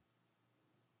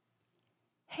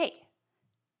Hey,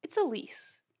 it's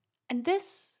Elise, and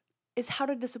this is How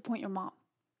to Disappoint Your Mom.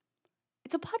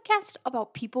 It's a podcast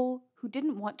about people who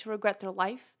didn't want to regret their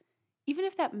life, even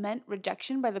if that meant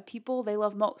rejection by the people they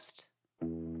love most.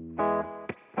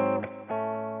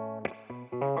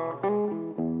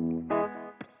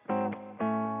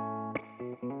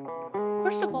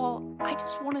 First of all, I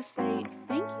just want to say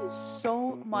thank you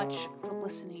so much for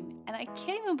listening. And I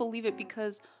can't even believe it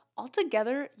because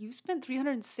altogether, you spent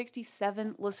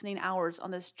 367 listening hours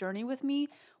on this journey with me,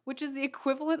 which is the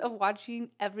equivalent of watching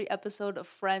every episode of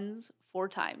Friends 4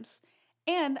 times.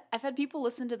 And I've had people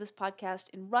listen to this podcast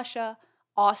in Russia,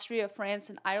 Austria, France,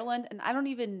 and Ireland, and I don't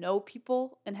even know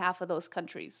people in half of those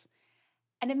countries.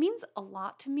 And it means a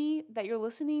lot to me that you're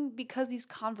listening because these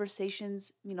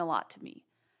conversations mean a lot to me.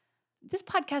 This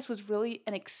podcast was really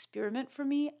an experiment for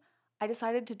me. I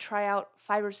decided to try out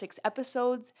 5 or 6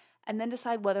 episodes and then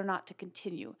decide whether or not to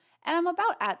continue. And I'm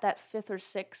about at that 5th or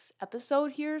 6th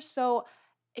episode here, so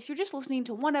if you're just listening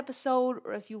to one episode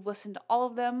or if you've listened to all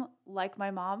of them, like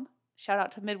my mom, shout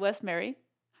out to Midwest Mary.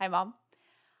 Hi, Mom.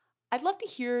 I'd love to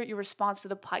hear your response to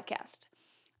the podcast.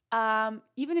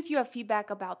 Even if you have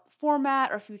feedback about the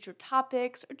format or future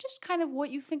topics or just kind of what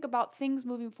you think about things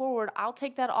moving forward, I'll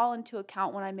take that all into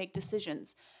account when I make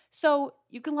decisions. So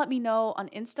you can let me know on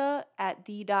Insta at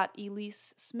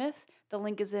the.elisesmith. The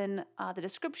link is in the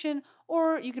description,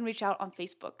 or you can reach out on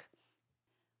Facebook.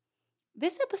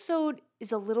 This episode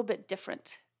is a little bit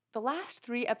different. The last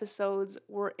 3 episodes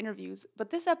were interviews, but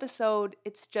this episode,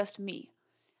 it's just me.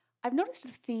 I've noticed a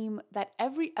theme that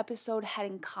every episode had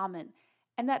in common,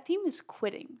 and that theme is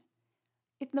quitting.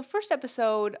 In the first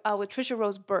episode with Trisha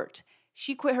Rose Burt,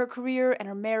 she quit her career and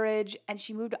her marriage, and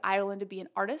she moved to Ireland to be an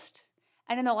artist.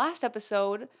 And in the last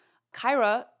episode,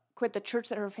 Kyra quit the church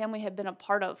that her family had been a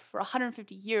part of for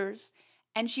 150 years,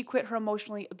 and she quit her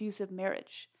emotionally abusive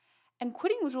marriage. And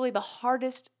quitting was really the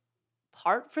hardest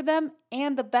part for them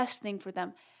and the best thing for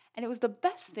them. And it was the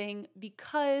best thing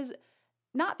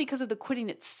not because of the quitting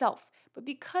itself, but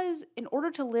because in order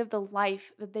to live the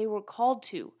life that they were called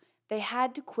to, they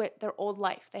had to quit their old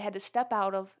life. They had to step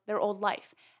out of their old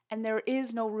life. And there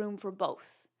is no room for both.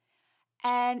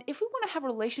 And if we want to have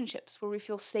relationships where we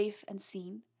feel safe and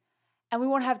seen, and we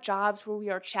want to have jobs where we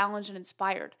are challenged and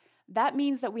inspired, that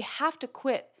means that we have to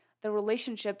quit the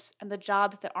relationships and the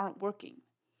jobs that aren't working.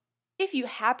 If you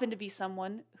happen to be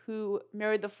someone who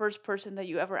married the first person that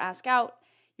you ever ask out,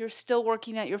 you're still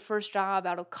working at your first job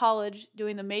out of college,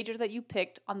 doing the major that you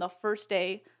picked on the first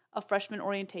day of freshman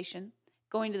orientation,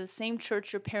 going to the same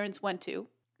church your parents went to,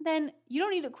 then you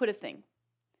don't need to quit a thing.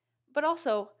 But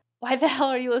also, why the hell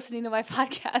are you listening to my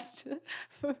podcast?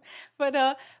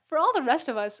 But for all the rest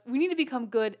of us, we need to become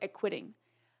good at quitting.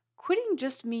 Quitting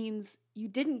just means you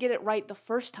didn't get it right the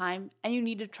first time and you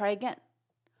need to try again.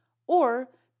 Or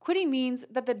quitting means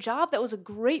that the job that was a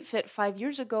great fit 5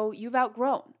 years ago, you've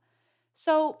outgrown.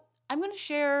 So I'm going to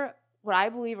share what I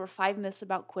believe are 5 myths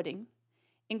about quitting,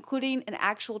 including an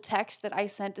actual text that I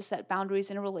sent to set boundaries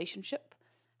in a relationship,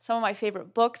 some of my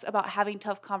favorite books about having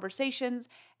tough conversations,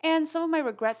 and some of my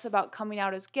regrets about coming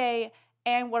out as gay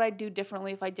and what I'd do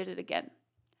differently if I did it again.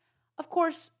 Of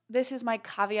course, this is my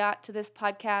caveat to this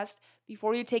podcast.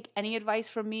 Before you take any advice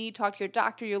from me, talk to your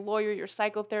doctor, your lawyer, your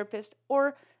psychotherapist,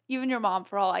 or even your mom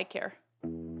for all I care.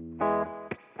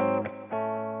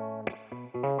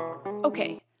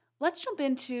 Okay, let's jump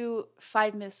into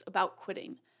 5 myths about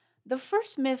quitting. The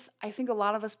first myth I think a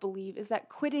lot of us believe is that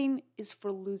quitting is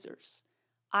for losers.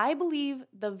 I believe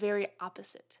the very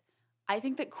opposite. I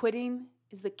think that quitting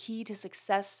is the key to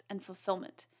success and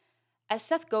fulfillment. As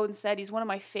Seth Godin said, he's one of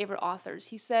my favorite authors.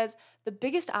 He says, the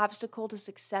biggest obstacle to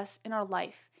success in our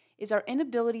life is our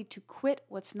inability to quit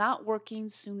what's not working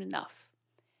soon enough.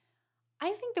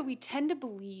 I think that we tend to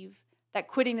believe that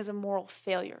quitting is a moral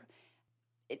failure.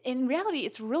 In reality,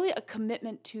 it's really a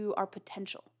commitment to our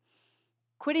potential.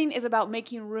 Quitting is about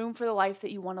making room for the life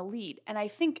that you want to lead. And I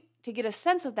think to get a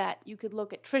sense of that, you could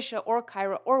look at Trisha or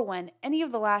Kyra or Wen, any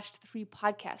of the last 3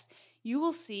 podcasts. You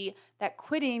will see that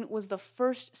quitting was the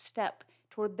first step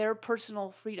toward their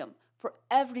personal freedom for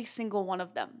every single one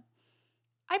of them.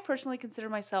 I personally consider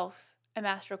myself a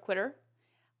master quitter.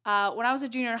 When I was a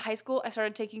junior in high school, I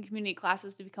started taking community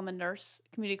classes to become a nurse,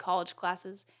 community college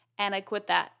classes, and I quit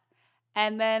that.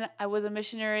 And then I was a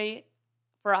missionary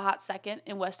for a hot second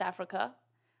in West Africa,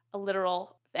 a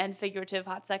literal and figurative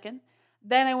hot second.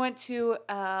 Then I went to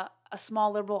a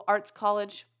small liberal arts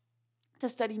college to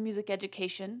study music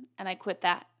education, and I quit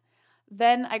that.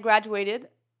 Then I graduated,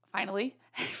 finally,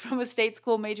 from a state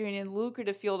school majoring in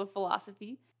lucrative field of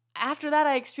philosophy. After that,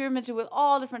 I experimented with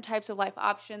all different types of life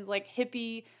options, like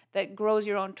hippie that grows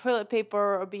your own toilet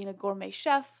paper or being a gourmet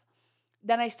chef.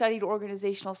 Then I studied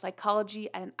organizational psychology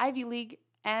at an Ivy League,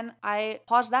 and I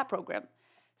paused that program.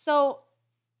 So,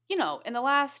 in the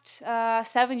last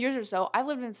 7 years or so, I've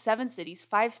lived in 7 cities,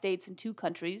 5 states, and 2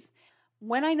 countries.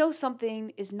 When I know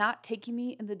something is not taking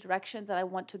me in the direction that I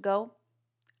want to go,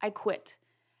 I quit.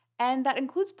 And that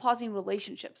includes pausing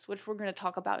relationships, which we're going to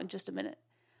talk about in just a minute.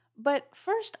 But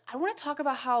first, I want to talk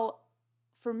about how,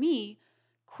 for me,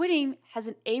 quitting has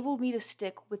enabled me to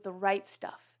stick with the right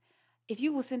stuff. If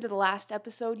you listened to the last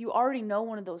episode, you already know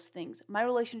one of those things, my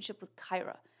relationship with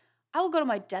Kyra. I will go to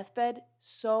my deathbed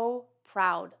so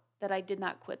proud that I did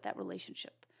not quit that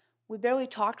relationship. We barely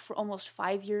talked for almost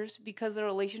 5 years because the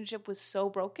relationship was so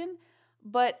broken,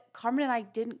 but Carmen and I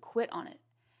didn't quit on it.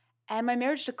 And my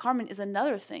marriage to Carmen is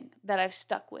another thing that I've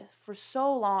stuck with for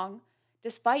so long,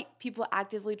 despite people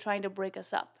actively trying to break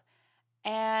us up.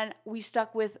 And we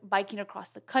stuck with biking across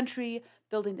the country,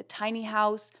 building the tiny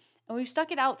house, and we've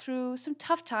stuck it out through some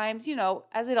tough times,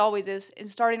 as it always is. In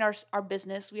starting our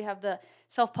business, we have the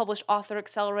Self-Published Author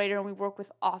Accelerator, and we work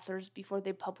with authors before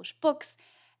they publish books.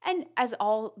 And as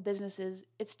all businesses,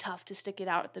 it's tough to stick it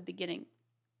out at the beginning.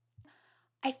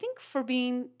 I think for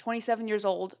being 27 years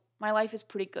old, my life is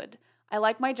pretty good. I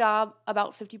like my job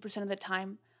about 50% of the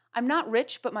time. I'm not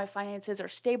rich, but my finances are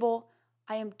stable.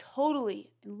 I am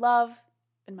totally in love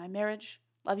in my marriage.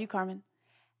 Love you, Carmen.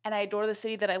 And I adore the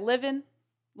city that I live in.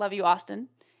 Love you, Austin.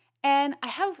 And I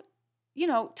have,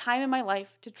 time in my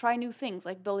life to try new things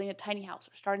like building a tiny house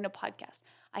or starting a podcast.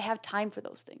 I have time for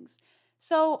those things.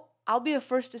 So I'll be the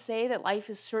first to say that life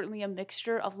is certainly a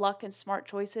mixture of luck and smart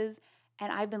choices,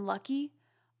 and I've been lucky.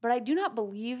 But I do not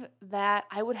believe that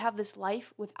I would have this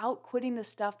life without quitting the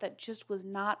stuff that just was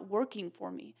not working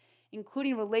for me,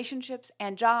 including relationships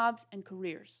and jobs and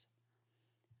careers.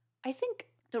 I think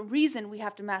the reason we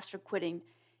have to master quitting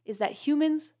is that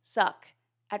humans suck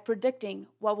at predicting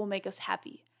what will make us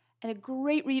happy. And a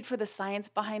great read for the science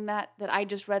behind that I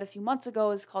just read a few months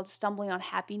ago is called Stumbling on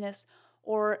Happiness,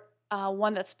 or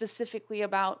one that's specifically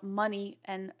about money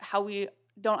and how we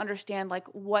don't understand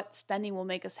what spending will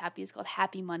make us happy. Is called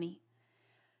Happy Money.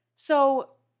 So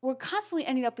we're constantly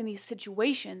ending up in these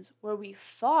situations where we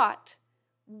thought,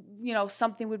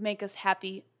 something would make us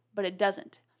happy, but it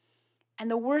doesn't. And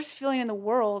the worst feeling in the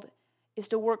world is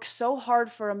to work so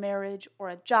hard for a marriage or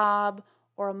a job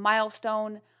or a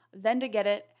milestone, then to get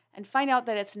it and find out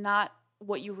that it's not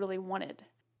what you really wanted.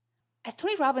 As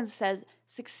Tony Robbins says,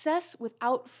 success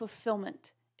without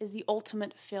fulfillment is the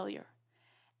ultimate failure.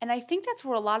 And I think that's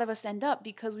where a lot of us end up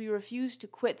because we refuse to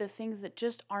quit the things that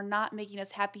just are not making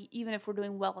us happy, even if we're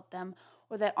doing well at them,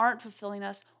 or that aren't fulfilling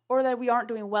us, or that we aren't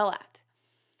doing well at.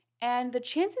 And the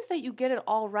chances that you get it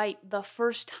all right the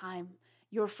first time,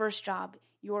 your first job,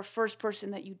 your first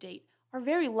person that you date, are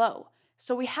very low.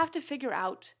 So we have to figure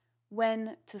out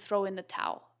when to throw in the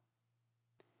towel.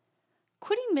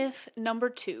 Quitting myth number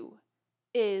 2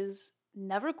 is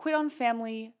never quit on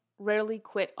family, rarely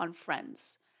quit on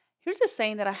friends. Here's a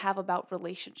saying that I have about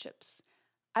relationships.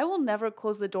 I will never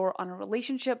close the door on a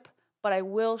relationship, but I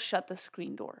will shut the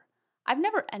screen door. I've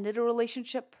never ended a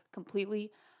relationship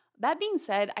completely. That being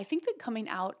said, I think that coming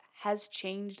out has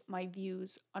changed my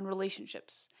views on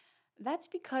relationships. That's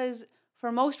because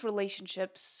for most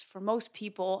relationships, for most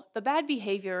people, the bad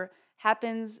behavior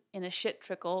happens in a shit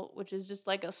trickle, which is just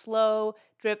like a slow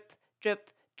drip, drip,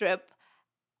 drip.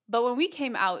 But when we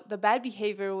came out, the bad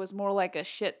behavior was more like a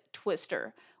shit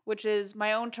twister, which is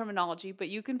my own terminology, but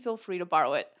you can feel free to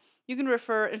borrow it. You can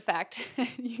refer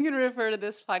to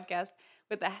this podcast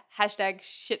with the hashtag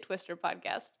shit twister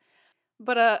podcast.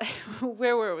 But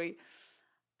where were we?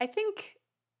 I think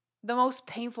the most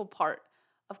painful part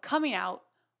of coming out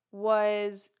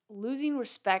was losing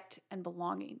respect and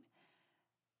belonging.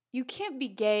 You can't be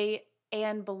gay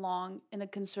and belong in a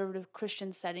conservative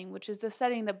Christian setting, which is the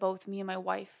setting that both me and my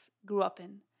wife grew up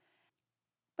in.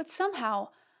 But somehow,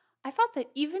 I thought that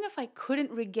even if I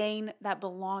couldn't regain that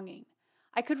belonging,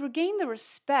 I could regain the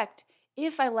respect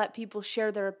if I let people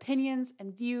share their opinions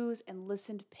and views and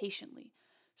listened patiently.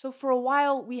 So for a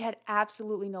while, we had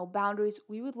absolutely no boundaries.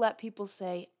 We would let people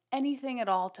say anything at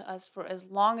all to us for as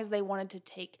long as they wanted to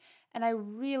take, and I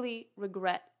really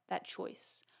regret that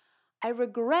choice. I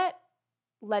regret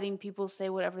letting people say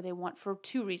whatever they want for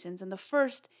 2 reasons. And the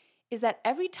first is that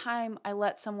every time I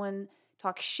let someone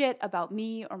talk shit about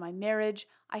me or my marriage,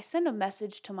 I send a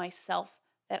message to myself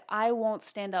that I won't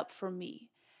stand up for me.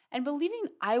 And believing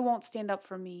I won't stand up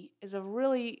for me is a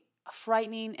really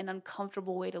frightening and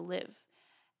uncomfortable way to live.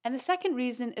 And the second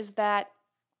reason is that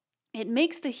it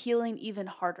makes the healing even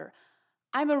harder.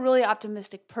 I'm a really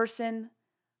optimistic person.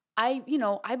 I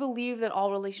believe that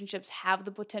all relationships have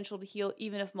the potential to heal,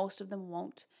 even if most of them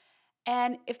won't.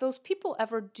 And if those people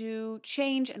ever do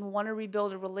change and want to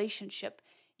rebuild a relationship,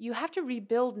 you have to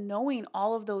rebuild knowing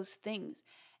all of those things.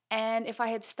 And if I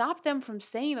had stopped them from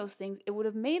saying those things, it would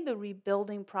have made the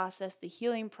rebuilding process, the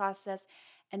healing process,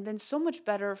 and been so much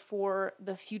better for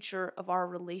the future of our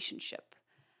relationship.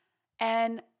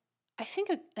 And I think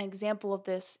an example of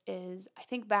this is I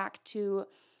think back to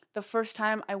the first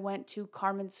time I went to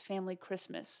Carmen's family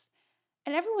Christmas.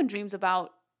 And everyone dreams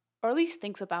about, or at least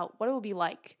thinks about, what it will be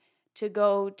like to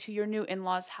go to your new in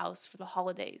law's house for the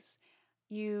holidays.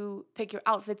 You pick your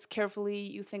outfits carefully,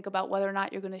 you think about whether or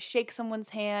not you're going to shake someone's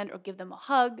hand or give them a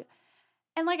hug.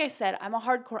 And like I said, I'm a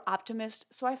hardcore optimist,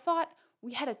 so I thought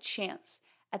we had a chance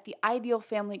at the ideal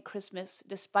family Christmas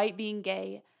despite being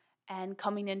gay and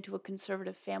coming into a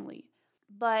conservative family.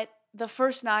 But the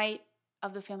first night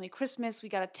of the family Christmas, we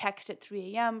got a text at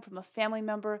 3 a.m. from a family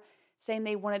member saying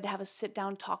they wanted to have a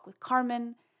sit-down talk with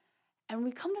Carmen. And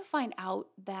we come to find out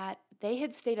that they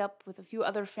had stayed up with a few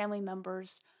other family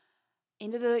members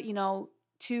into the,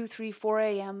 2, 3, 4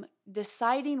 a.m.,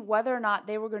 deciding whether or not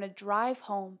they were going to drive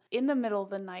home in the middle of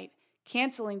the night,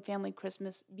 canceling family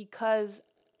Christmas because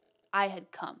I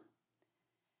had come.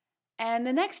 And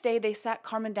the next day, they sat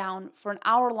Carmen down for an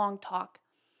hour-long talk.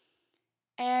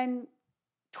 And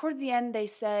toward the end, they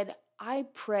said, I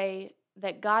pray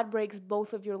that God breaks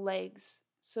both of your legs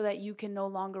so that you can no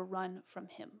longer run from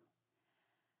him.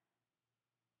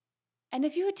 And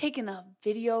if you had taken a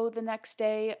video the next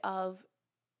day of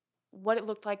what it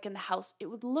looked like in the house, it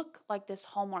would look like this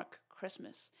Hallmark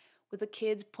Christmas, with the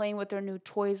kids playing with their new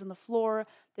toys on the floor,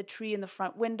 the tree in the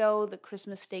front window, the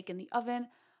Christmas steak in the oven.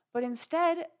 But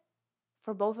instead,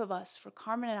 for both of us, for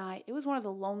Carmen and I, it was one of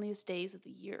the loneliest days of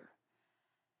the year.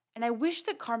 And I wish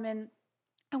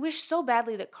so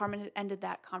badly that Carmen had ended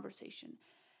that conversation.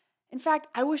 In fact,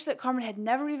 I wish that Carmen had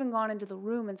never even gone into the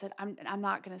room and said, I'm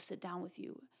not going to sit down with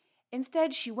you.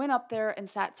 Instead, she went up there and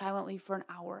sat silently for an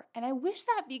hour. And I wish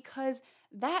that because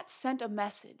that sent a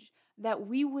message that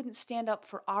we wouldn't stand up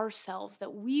for ourselves,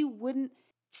 that we wouldn't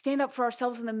stand up for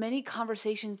ourselves in the many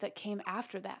conversations that came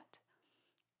after that.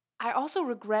 I also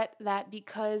regret that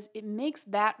because it makes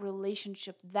that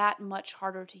relationship that much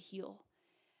harder to heal.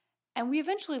 And we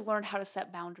eventually learned how to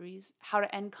set boundaries, how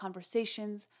to end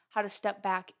conversations, how to step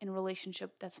back in a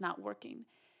relationship that's not working.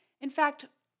 In fact,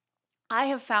 I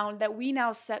have found that we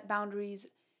now set boundaries,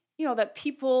 that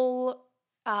people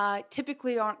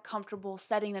typically aren't comfortable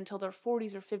setting until their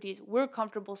 40s or 50s. We're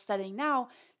comfortable setting now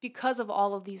because of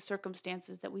all of these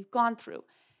circumstances that we've gone through.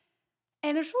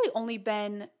 And there's really only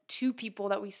been 2 people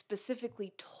that we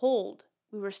specifically told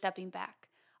we were stepping back.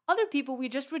 Other people, we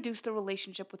just reduced the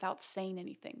relationship without saying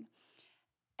anything.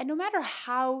 And no matter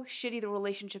how shitty the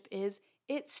relationship is,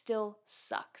 it still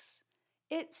sucks.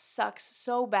 It sucks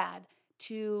so bad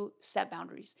to set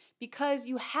boundaries because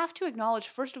you have to acknowledge,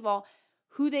 first of all,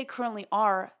 who they currently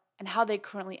are and how they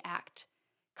currently act.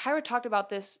 Kyra talked about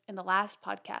this in the last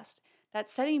podcast, that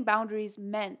setting boundaries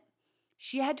meant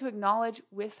she had to acknowledge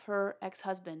with her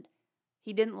ex-husband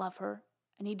he didn't love her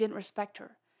and he didn't respect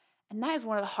her. And that is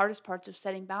one of the hardest parts of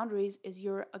setting boundaries, is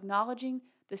you're acknowledging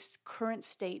this current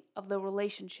state of the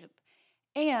relationship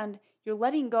and you're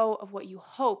letting go of what you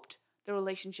hoped the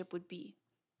relationship would be.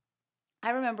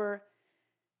 I remember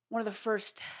one of the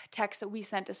first texts that we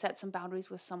sent to set some boundaries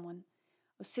with someone.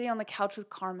 I was sitting on the couch with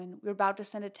Carmen. We were about to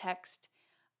send a text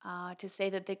to say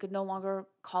that they could no longer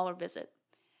call or visit.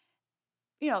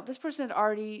 This person had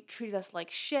already treated us like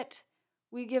shit.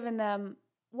 We'd given them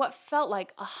what felt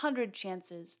like 100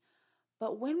 chances.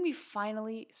 But when we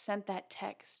finally sent that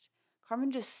text,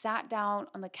 Carmen just sat down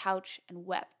on the couch and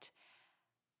wept.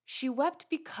 She wept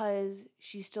because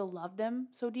she still loved them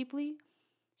so deeply.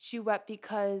 She wept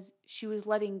because she was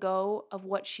letting go of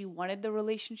what she wanted the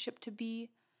relationship to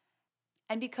be.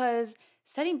 And because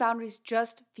setting boundaries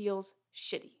just feels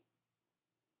shitty.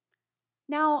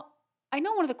 Now, I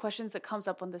know one of the questions that comes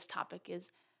up on this topic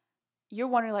is, you're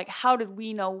wondering, how did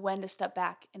we know when to step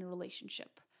back in a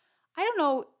relationship? I don't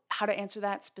know how to answer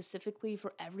that specifically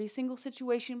for every single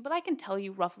situation, but I can tell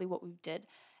you roughly what we did.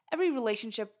 Every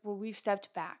relationship where we've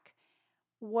stepped back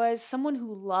was someone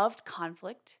who loved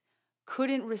conflict,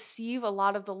 couldn't receive a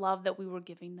lot of the love that we were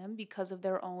giving them because of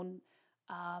their own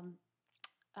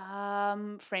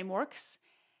frameworks.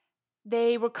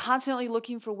 They were constantly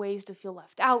looking for ways to feel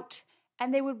left out,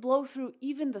 and they would blow through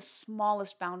even the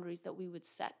smallest boundaries that we would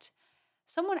set.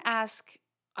 Someone asked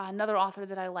another author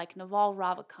that I like, Naval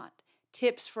Ravikant,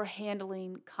 tips for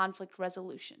handling conflict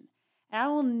resolution. And I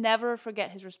will never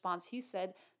forget his response. He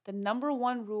said, the number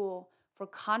one rule for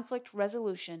conflict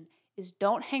resolution is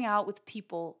don't hang out with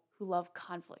people who love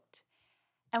conflict.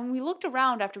 And when we looked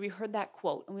around after we heard that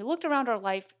quote, and we looked around our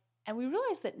life, and we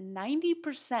realized that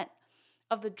 90%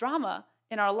 of the drama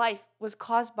in our life was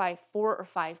caused by 4 or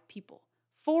 5 people.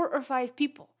 4 or 5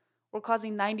 people were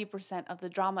causing 90% of the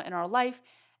drama in our life,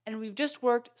 and we've just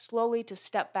worked slowly to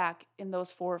step back in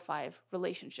those 4 or 5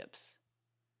 relationships.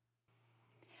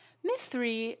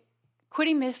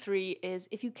 Quitting myth 3 is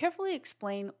if you carefully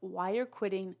explain why you're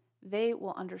quitting, they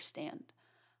will understand.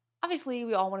 Obviously,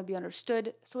 we all want to be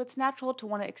understood, so it's natural to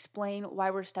want to explain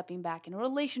why we're stepping back in a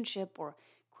relationship or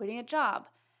quitting a job.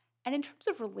 And in terms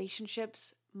of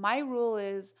relationships, my rule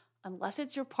is unless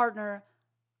it's your partner,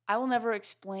 I will never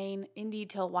explain in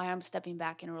detail why I'm stepping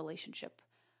back in a relationship.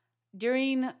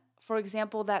 During, for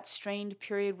example, that strained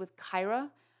period with Kyra,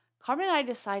 Carmen and I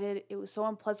decided it was so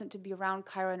unpleasant to be around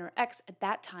Kyra and her ex at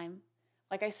that time.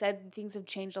 Like I said, things have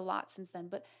changed a lot since then,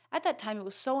 but at that time it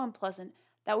was so unpleasant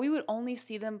that we would only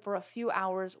see them for a few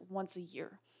hours once a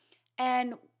year.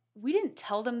 And we didn't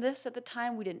tell them this at the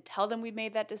time. We didn't tell them we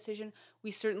made that decision.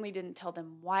 We certainly didn't tell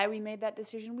them why we made that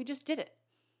decision. We just did it.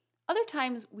 Other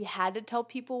times we had to tell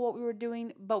people what we were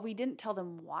doing, but we didn't tell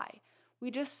them why.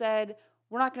 We just said,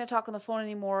 we're not going to talk on the phone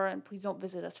anymore and please don't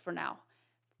visit us for now.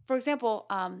 For example,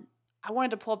 I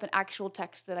wanted to pull up an actual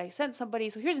text that I sent somebody.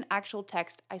 So here's an actual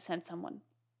text I sent someone.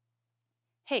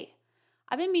 Hey,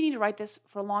 I've been meaning to write this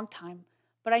for a long time,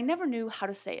 but I never knew how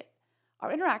to say it.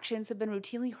 Our interactions have been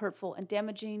routinely hurtful and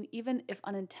damaging, even if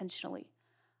unintentionally.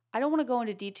 I don't want to go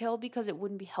into detail because it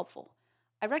wouldn't be helpful.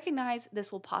 I recognize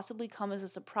this will possibly come as a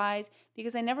surprise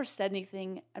because I never said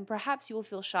anything, and perhaps you will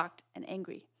feel shocked and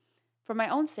angry. For my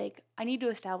own sake, I need to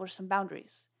establish some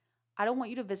boundaries. I don't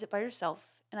want you to visit by yourself,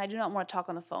 and I do not want to talk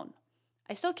on the phone.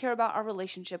 I still care about our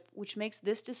relationship, which makes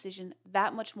this decision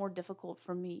that much more difficult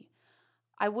for me.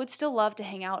 I would still love to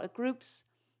hang out at group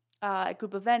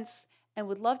events, and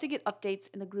would love to get updates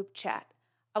in the group chat.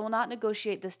 I will not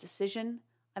negotiate this decision.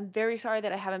 I'm very sorry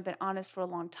that I haven't been honest for a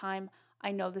long time.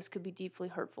 I know this could be deeply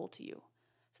hurtful to you.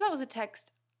 So that was a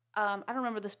text. I don't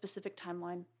remember the specific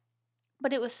timeline,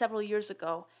 but it was several years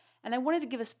ago. And I wanted to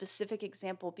give a specific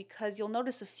example because you'll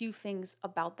notice a few things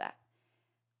about that.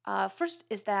 First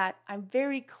is that I'm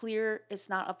very clear it's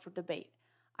not up for debate.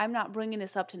 I'm not bringing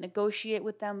this up to negotiate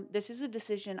with them. This is a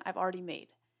decision I've already made.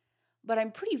 But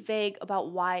I'm pretty vague about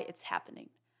why it's happening.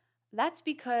 That's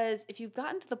because if you've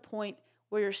gotten to the point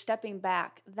where you're stepping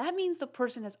back, that means the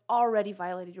person has already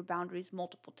violated your boundaries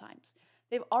multiple times.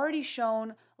 They've already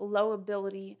shown low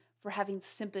ability for having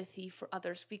sympathy for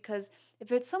others, because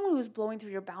if it's someone who's blowing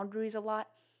through your boundaries a lot,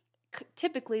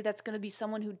 typically that's going to be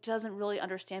someone who doesn't really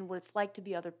understand what it's like to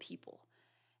be other people.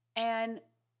 And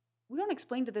we don't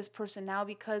explain to this person now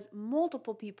because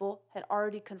multiple people had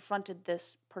already confronted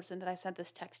this person that I sent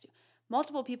this text to.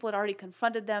 Multiple people had already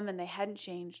confronted them and they hadn't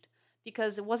changed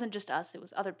because it wasn't just us, it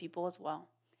was other people as well.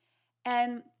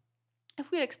 And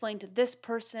if we had explained to this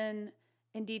person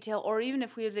in detail, or even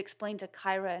if we had explained to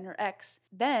Kyra and her ex,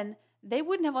 then they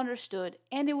wouldn't have understood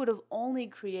and it would have only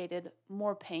created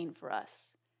more pain for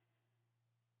us.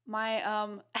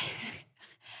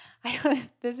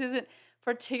 This isn't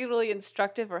particularly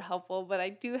instructive or helpful, but I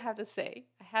do have to say,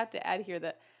 I have to add here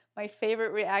that my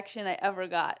favorite reaction I ever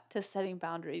got to setting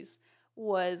boundaries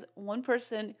was one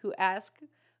person who asked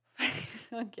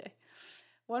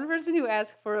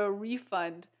for a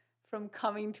refund from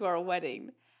coming to our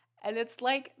wedding. And it's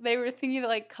like they were thinking that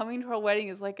like coming to our wedding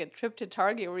is like a trip to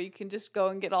Target where you can just go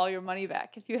and get all your money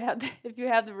back if you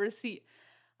have the receipt.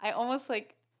 I almost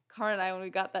Cara and I, when we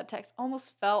got that text,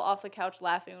 almost fell off the couch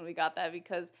laughing when we got that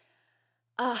because,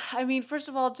 first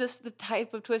of all, just the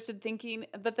type of twisted thinking,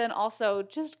 but then also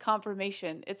just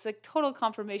confirmation. It's a total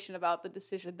confirmation about the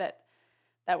decision that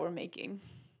we're making.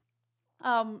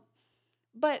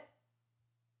 But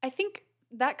I think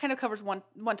that kind of covers one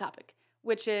topic,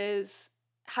 which is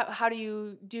how do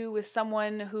you do with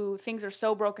someone who things are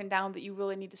so broken down that you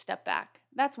really need to step back?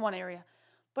 That's one area.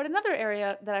 But another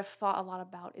area that I've thought a lot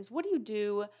about is what do you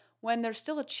do when there's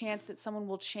still a chance that someone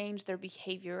will change their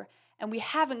behavior and we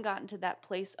haven't gotten to that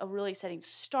place of really setting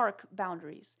stark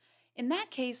boundaries? In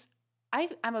that case,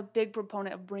 I'm a big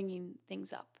proponent of bringing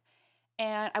things up.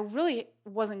 And I really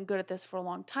wasn't good at this for a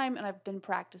long time, and I've been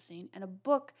practicing. And a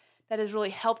book that has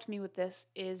really helped me with this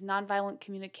is Nonviolent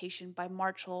Communication by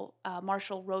Marshall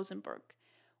Rosenberg,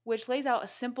 which lays out a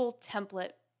simple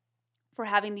template for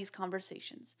having these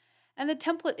conversations. And the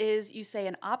template is you say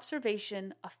an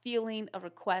observation, a feeling, a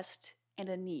request, and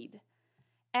a need.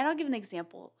 And I'll give an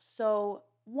example. So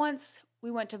once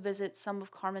we went to visit some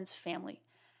of Carmen's family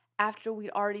after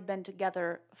we'd already been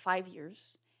together 5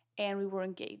 years and we were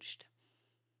engaged.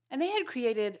 And they had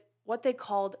created what they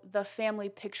called the family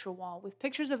picture wall with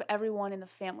pictures of everyone in the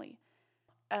family.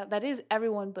 That is,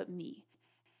 everyone but me.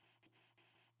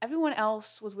 Everyone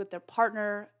else was with their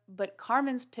partner, but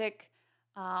Carmen's pic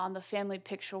on the family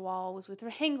picture wall was with her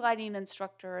hang gliding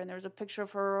instructor, and there was a picture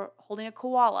of her holding a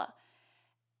koala.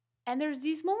 And there's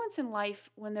these moments in life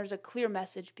when there's a clear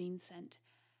message being sent.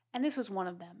 And this was one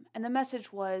of them. And the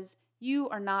message was, you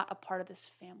are not a part of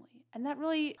this family. And that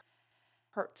really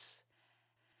hurts.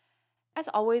 As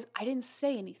always, I didn't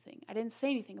say anything. I didn't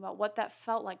say anything about what that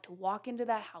felt like to walk into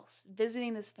that house,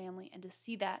 visiting this family, and to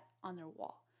see that on their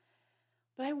wall.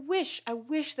 But I wish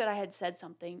that I had said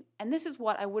something. And this is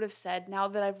what I would have said now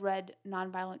that I've read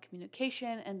Nonviolent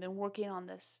Communication and been working on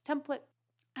this template.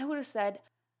 I would have said,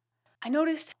 I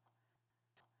noticed,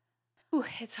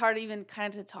 it's hard even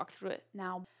kind of to talk through it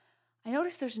now. I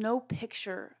noticed there's no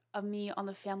picture of me on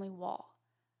the family wall.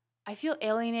 I feel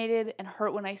alienated and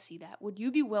hurt when I see that. Would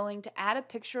you be willing to add a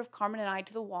picture of Carmen and I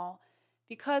to the wall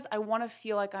because I want to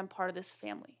feel like I'm part of this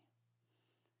family?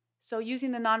 So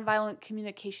using the nonviolent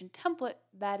communication template,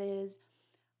 that is,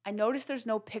 I notice there's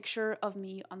no picture of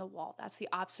me on the wall. That's the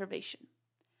observation.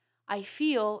 I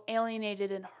feel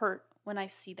alienated and hurt when I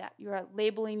see that. You're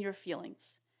labeling your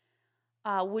feelings.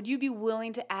 Would you be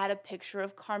willing to add a picture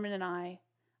of Carmen and I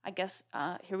guess,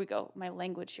 here we go, my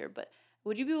language here, but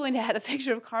would you be willing to add a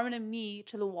picture of Carmen and me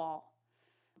to the wall?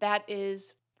 That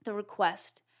is the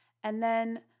request. And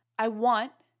then I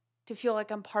want to feel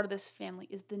like I'm part of this family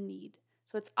is the need.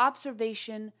 So it's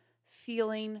observation,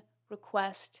 feeling,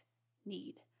 request,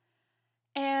 need.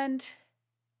 And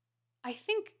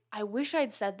I wish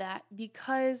I'd said that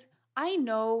because I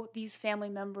know these family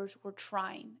members were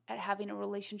trying at having a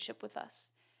relationship with us.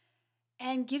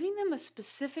 And giving them a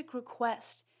specific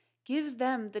request gives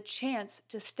them the chance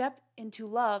to step into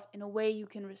love in a way you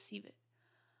can receive it.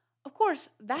 Of course,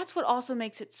 that's what also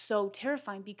makes it so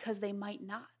terrifying because they might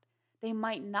not. They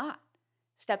might not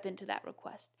step into that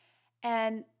request.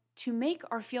 And to make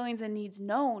our feelings and needs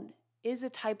known is a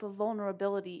type of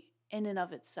vulnerability in and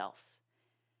of itself.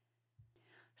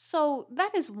 So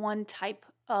that is one type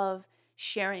of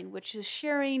sharing, which is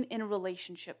sharing in a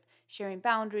relationship. Sharing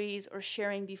boundaries or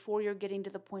sharing before you're getting to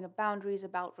the point of boundaries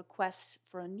about requests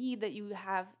for a need that you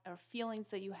have or feelings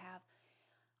that you have.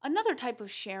 Another type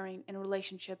of sharing in a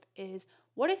relationship is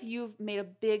what if you've made a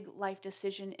big life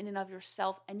decision in and of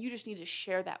yourself and you just need to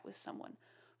share that with someone?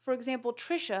 For example,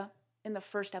 Trisha, in the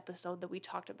first episode that we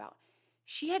talked about,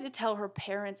 she had to tell her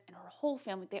parents and her whole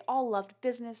family, they all loved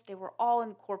business, they were all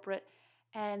in corporate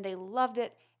and they loved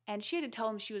it, and she had to tell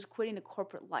them she was quitting the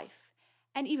corporate life.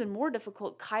 And even more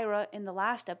difficult, Kyra in the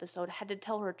last episode had to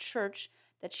tell her church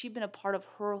that she'd been a part of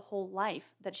her whole life,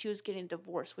 that she was getting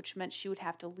divorced, which meant she would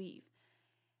have to leave.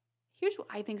 Here's what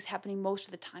I think is happening most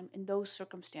of the time in those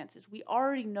circumstances. We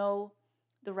already know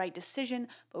the right decision,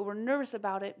 but we're nervous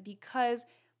about it because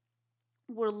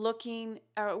we're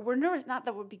nervous, not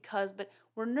that we're because, but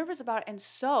we're nervous about it, and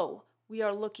so we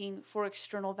are looking for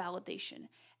external validation.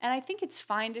 And I think it's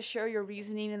fine to share your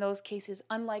reasoning in those cases,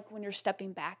 unlike when you're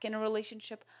stepping back in a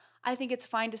relationship. I think it's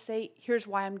fine to say, here's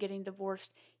why I'm getting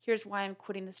divorced, here's why I'm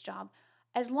quitting this job.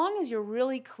 As long as you're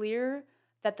really clear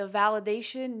that the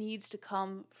validation needs to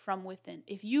come from within.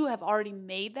 If you have already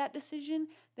made that decision,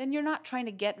 then you're not trying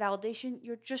to get validation,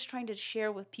 you're just trying to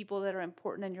share with people that are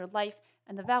important in your life,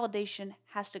 and the validation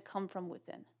has to come from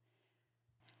within.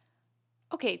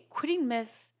 Okay, quitting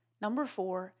myth number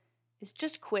 4 is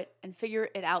just quit and figure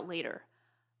it out later.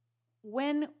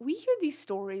 When we hear these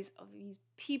stories of these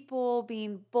people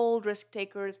being bold risk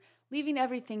takers, leaving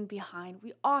everything behind,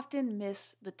 we often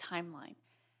miss the timeline.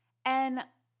 And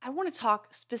I want to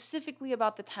talk specifically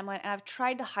about the timeline, and I've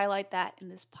tried to highlight that in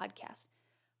this podcast.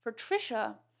 For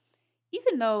Trisha,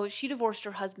 even though she divorced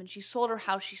her husband, she sold her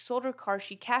house, she sold her car,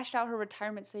 she cashed out her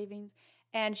retirement savings,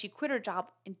 and she quit her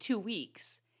job in 2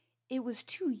 weeks, it was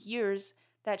 2 years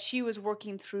that she was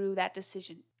working through that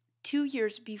decision. 2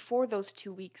 years before those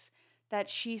 2 weeks that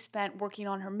she spent working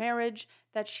on her marriage,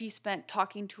 that she spent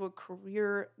talking to a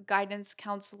career guidance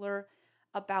counselor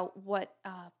about what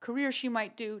career she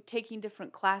might do, taking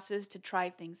different classes to try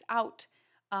things out,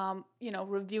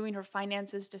 reviewing her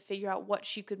finances to figure out what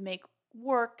she could make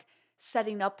work,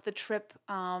 setting up the trip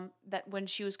that when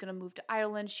she was going to move to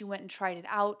Ireland, she went and tried it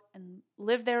out and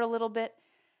lived there a little bit.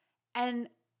 And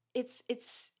it's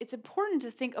important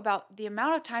to think about the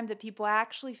amount of time that people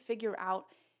actually figure out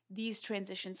these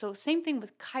transitions. So same thing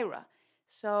with Kyra.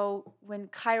 So when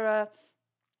Kyra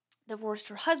divorced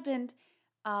her husband,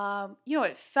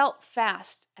 it felt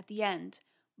fast at the end,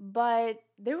 but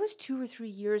there was 2 or 3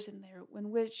 years in there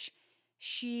in which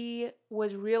she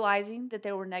was realizing that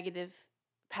there were negative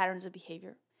patterns of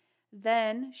behavior.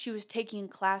 Then she was taking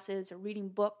classes or reading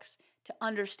books to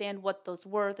understand what those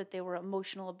were, that they were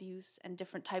emotional abuse and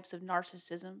different types of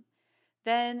narcissism.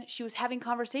 Then she was having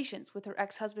conversations with her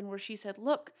ex-husband where she said,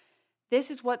 look, this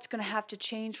is what's going to have to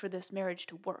change for this marriage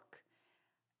to work.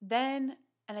 Then,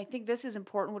 and I think this is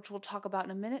important, which we'll talk about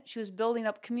in a minute, she was building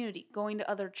up community, going to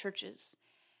other churches.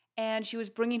 And she was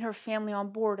bringing her family on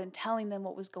board and telling them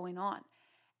what was going on.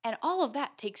 And all of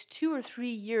that takes 2 or 3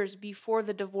 years before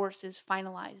the divorce is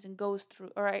finalized and goes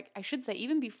through, or I should say,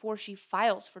 even before she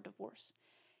files for divorce.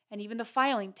 And even the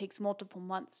filing takes multiple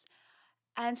months.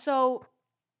 And so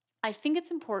I think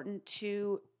it's important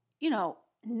to,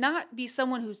 not be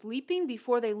someone who's leaping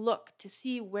before they look to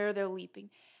see where they're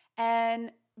leaping. And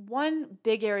one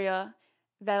big area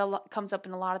that comes up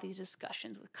in a lot of these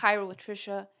discussions with Kyra, with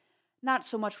Trisha, not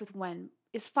so much with Wen,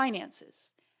 is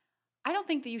finances. I don't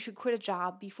think that you should quit a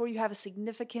job before you have a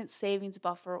significant savings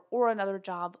buffer or another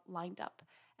job lined up.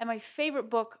 And my favorite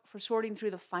book for sorting through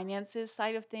the finances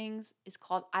side of things is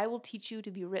called I Will Teach You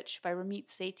to Be Rich by Ramit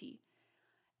Sethi.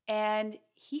 And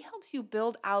he helps you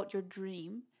build out your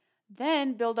dream,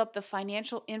 then build up the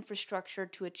financial infrastructure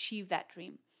to achieve that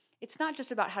dream. It's not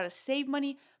just about how to save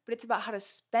money, but it's about how to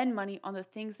spend money on the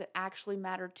things that actually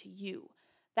matter to you.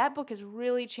 That book has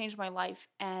really changed my life,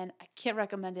 and I can't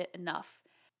recommend it enough.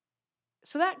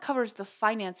 So that covers the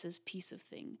finances piece of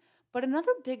thing. But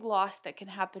another big loss that can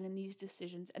happen in these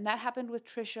decisions, and that happened with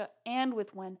Trisha and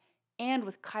with Wen and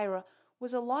with Kyra,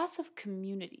 was a loss of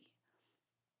community.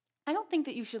 I don't think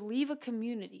that you should leave a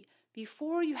community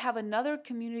before you have another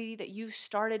community that you've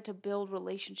started to build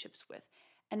relationships with.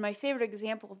 And my favorite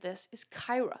example of this is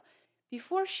Kyra.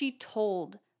 Before she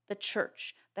told the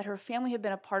church that her family had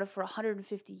been a part of for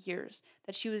 150 years,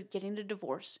 that she was getting a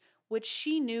divorce, which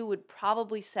she knew would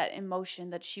probably set in motion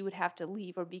that she would have to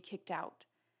leave or be kicked out,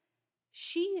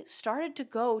 she started to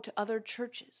go to other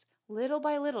churches. Little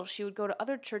by little, she would go to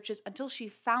other churches until she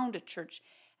found a church.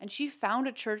 And she found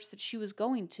a church that she was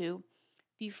going to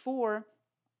before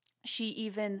she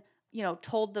even,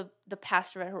 told the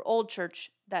pastor at her old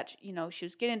church that, she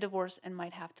was getting a divorce and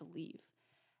might have to leave.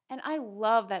 And I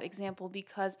love that example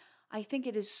because I think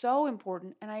it is so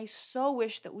important, and I so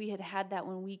wish that we had had that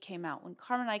when we came out. When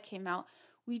Carmen and I came out,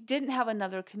 we didn't have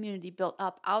another community built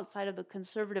up outside of the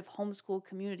conservative homeschool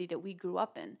community that we grew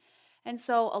up in. And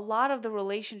so a lot of the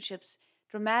relationships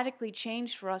dramatically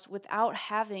changed for us without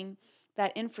having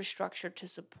that infrastructure to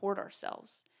support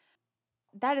ourselves.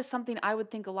 That is something I would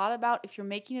think a lot about if you're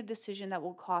making a decision that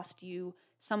will cost you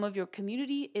some of your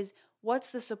community, is what's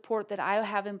the support that I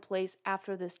have in place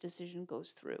after this decision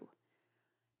goes through.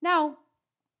 Now,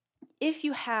 if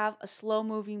you have a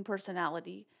slow-moving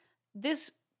personality,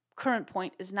 this current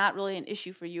point is not really an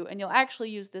issue for you, and you'll actually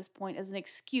use this point as an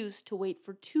excuse to wait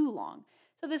for too long.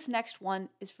 So this next one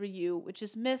is for you, which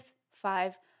is myth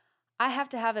 5. I have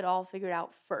to have it all figured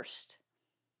out first.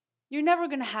 You're never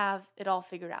going to have it all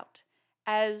figured out.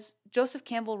 As Joseph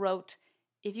Campbell wrote,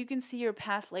 if you can see your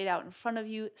path laid out in front of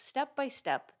you step by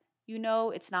step, you know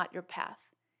it's not your path.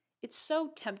 It's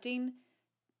so tempting,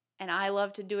 and I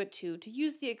love to do it too, to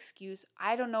use the excuse,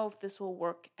 I don't know if this will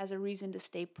work, as a reason to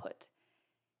stay put.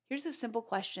 Here's a simple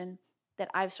question that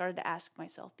I've started to ask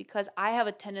myself, because I have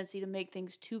a tendency to make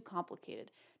things too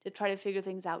complicated, to try to figure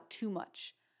things out too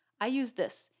much. I use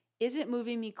this: is it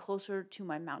moving me closer to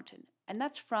my mountain? And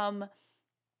that's from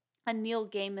a Neil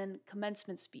Gaiman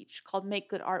commencement speech called Make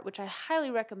Good Art, which I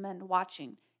highly recommend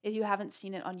watching if you haven't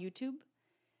seen it on YouTube.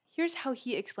 Here's how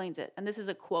he explains it, and this is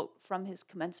a quote from his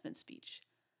commencement speech.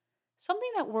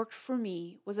 Something that worked for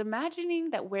me was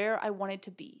imagining that where I wanted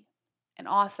to be, an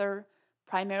author,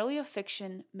 primarily of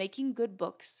fiction, making good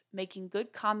books, making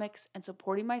good comics, and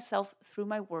supporting myself through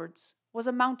my words, was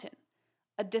a mountain,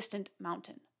 a distant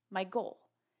mountain, my goal.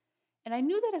 And I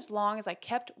knew that as long as I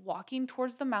kept walking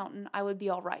towards the mountain, I would be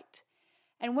all right.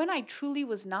 And when I truly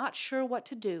was not sure what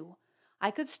to do, I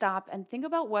could stop and think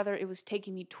about whether it was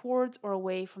taking me towards or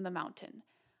away from the mountain.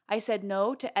 I said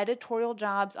no to editorial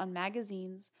jobs on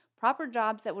magazines, proper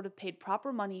jobs that would have paid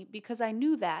proper money, because I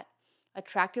knew that,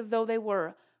 attractive though they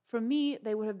were, for me,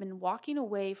 they would have been walking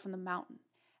away from the mountain.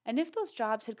 And if those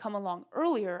jobs had come along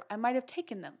earlier, I might have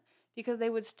taken them, because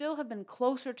they would still have been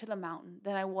closer to the mountain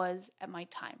than I was at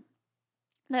that time.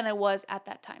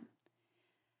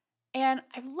 And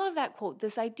I love that quote,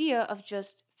 this idea of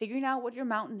just figuring out what your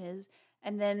mountain is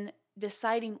and then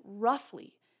deciding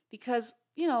roughly, because,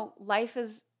 life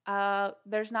is,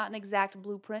 there's not an exact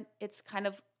blueprint. It's kind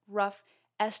of rough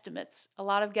estimates, a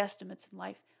lot of guesstimates in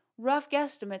life. Rough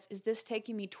guesstimates, is this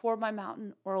taking me toward my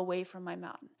mountain or away from my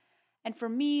mountain? And for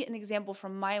me, an example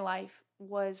from my life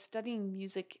was studying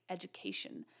music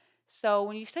education. So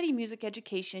when you study music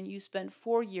education, you spend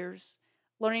 4 years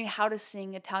learning how to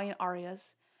sing Italian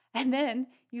arias, and then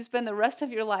you spend the rest of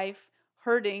your life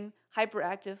herding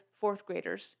hyperactive fourth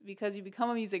graders because you become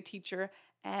a music teacher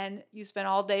and you spend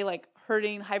all day like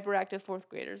herding hyperactive fourth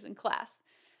graders in class.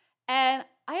 And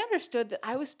I understood that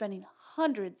I was spending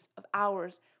hundreds of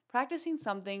hours practicing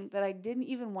something that I didn't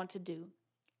even want to do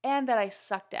and that I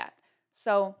sucked at.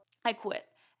 So I quit.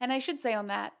 And I should say on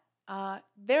that,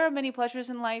 there are many pleasures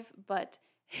in life, but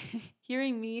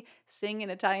hearing me sing an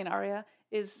Italian aria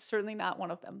is certainly not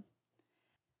one of them.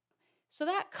 So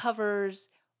that covers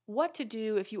what to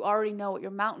do if you already know what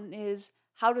your mountain is,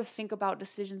 how to think about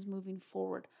decisions moving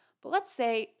forward. But let's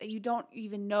say that you don't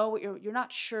even know what you're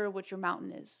not sure what your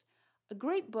mountain is. A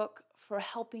great book for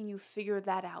helping you figure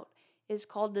that out is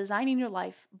called Designing Your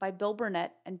Life by Bill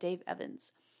Burnett and Dave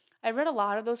Evans. I read a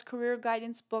lot of those career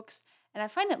guidance books, and I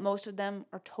find that most of them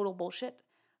are total bullshit.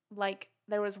 Like,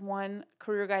 there was one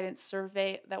career guidance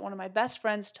survey that one of my best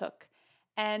friends took,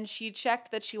 and she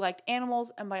checked that she liked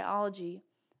animals and biology,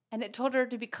 and it told her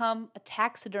to become a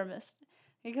taxidermist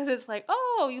because it's like,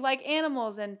 oh, you like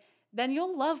animals, and then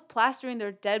you'll love plastering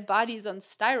their dead bodies on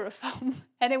styrofoam.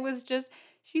 And it was just,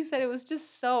 she said it was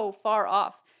just so far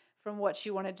off from what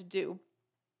she wanted to do.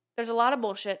 There's a lot of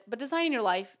bullshit, but designing your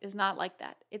life is not like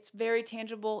that. It's very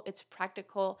tangible, it's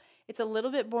practical, it's a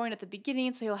little bit boring at the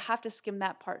beginning, so you'll have to skim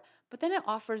that part. But then it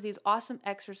offers these awesome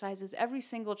exercises every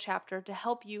single chapter to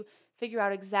help you figure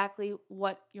out exactly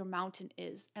what your mountain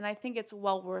is. And I think it's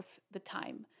well worth the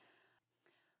time.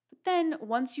 But then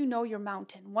once you know your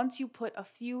mountain, once you put a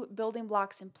few building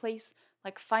blocks in place,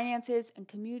 like finances and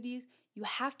communities, you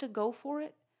have to go for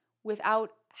it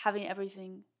without having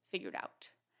everything figured out.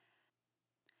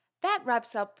 That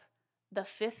wraps up the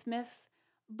fifth myth.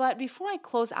 But before I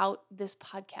close out this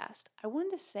podcast, I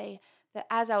wanted to say that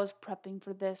as I was prepping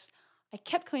for this, I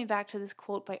kept coming back to this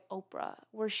quote by Oprah,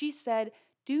 where she said,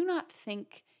 "Do not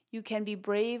think you can be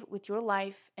brave with your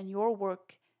life and your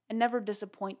work and never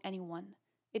disappoint anyone.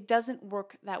 It doesn't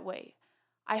work that way."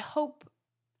 I hope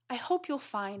you'll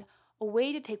find a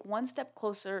way to take one step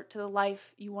closer to the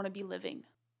life you want to be living.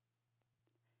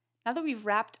 Now that we've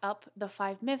wrapped up the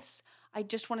 5 myths, I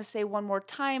just want to say one more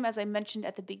time, as I mentioned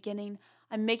at the beginning,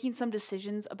 I'm making some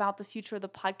decisions about the future of the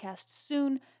podcast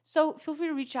soon, so feel free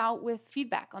to reach out with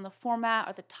feedback on the format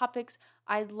or the topics.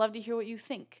 I'd love to hear what you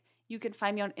think. You can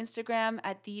find me on Instagram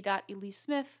at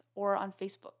the.elismith or on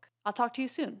Facebook. I'll talk to you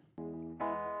soon.